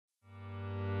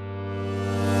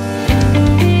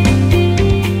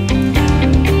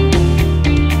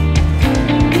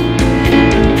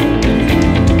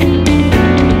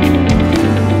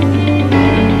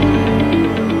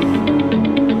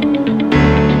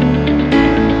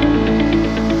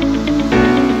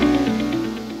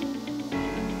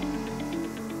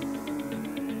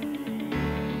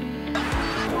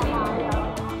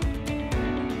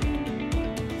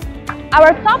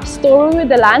story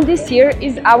with Elan this year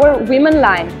is our Women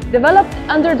line, developed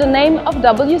under the name of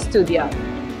W Studio.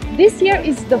 This year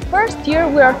is the first year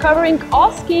we are covering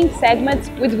all skiing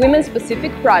segments with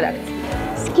women-specific products.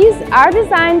 Skis are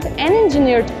designed and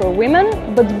engineered for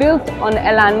women, but built on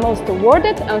Elan's most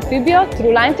awarded Amphibio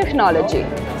through-line technology.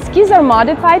 Skis are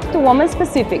modified to women's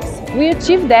specifics. We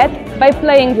achieve that by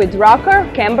playing with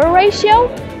rocker-camber ratio,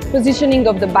 positioning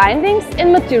of the bindings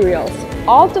and materials,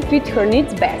 all to fit her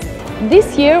needs best.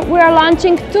 This year we are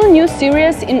launching two new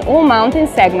series in all mountain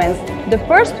segments. The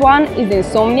first one is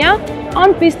Insomnia,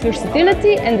 on-piste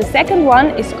versatility, and the second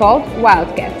one is called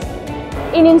Wildcat.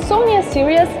 In Insomnia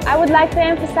series, I would like to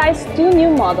emphasize two new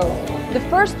models. The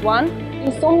first one,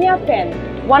 Insomnia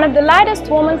 10, one of the lightest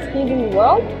women's skis in the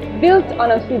world, built on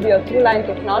Amphibio through-line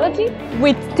technology,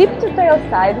 with tip-to-tail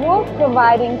sidewall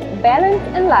providing balance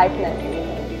and lightness,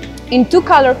 in two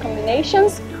color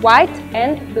combinations, white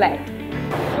and black.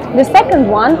 The second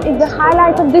one is the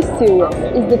highlight of this series,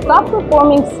 is the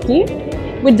top-performing ski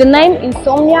with the name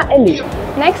Insomnia Elite.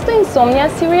 Next to Insomnia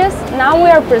series, now we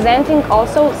are presenting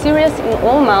also series in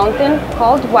all mountain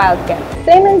called Wildcat.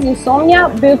 Same as Insomnia,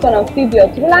 built on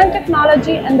Amphibio through-line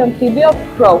technology and Amphibio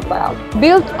profile.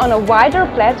 Built on a wider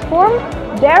platform,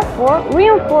 therefore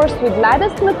reinforced with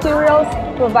lightest materials,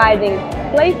 providing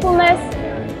playfulness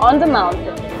on the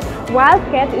mountain.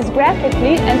 Wildcat is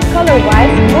graphically and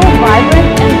color-wise more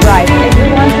vibrant and bright, as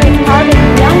we want to target